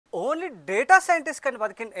Only data scientist can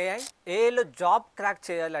work in AI. ఏఐలో job crack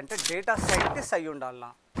చేయాలంటే data scientist అయి ఉండాలనా?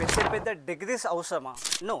 పెద్ద పెద్ద డిగ్రీస్ అవసరమా?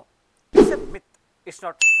 No, it's a myth, it's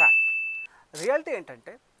not fact. Reality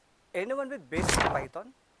ఏంటంటే anyone with basic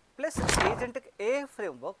Python plus agentic AI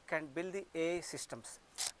framework can build the AI systems.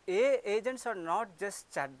 AI agents are not just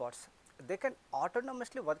chatbots. They can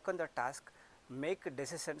autonomously work on the task, make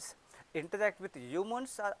decisions, interact with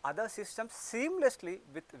humans or other systems seamlessly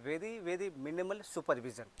with very minimal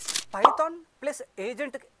supervision. Python plus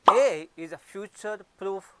agentic AI is a future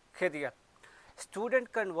proof career. Student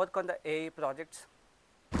can work on the AI projects.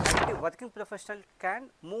 The working professional can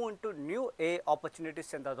move into new AI opportunities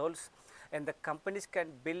and the roles, and the companies can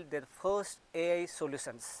build their first AI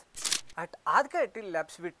solutions. At RKIT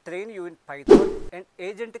Labs, we train you in Python and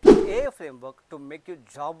Agentic AI framework to make you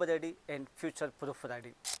job ready and future proof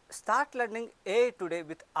ready. Start learning AI today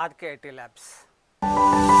with RKIT Labs.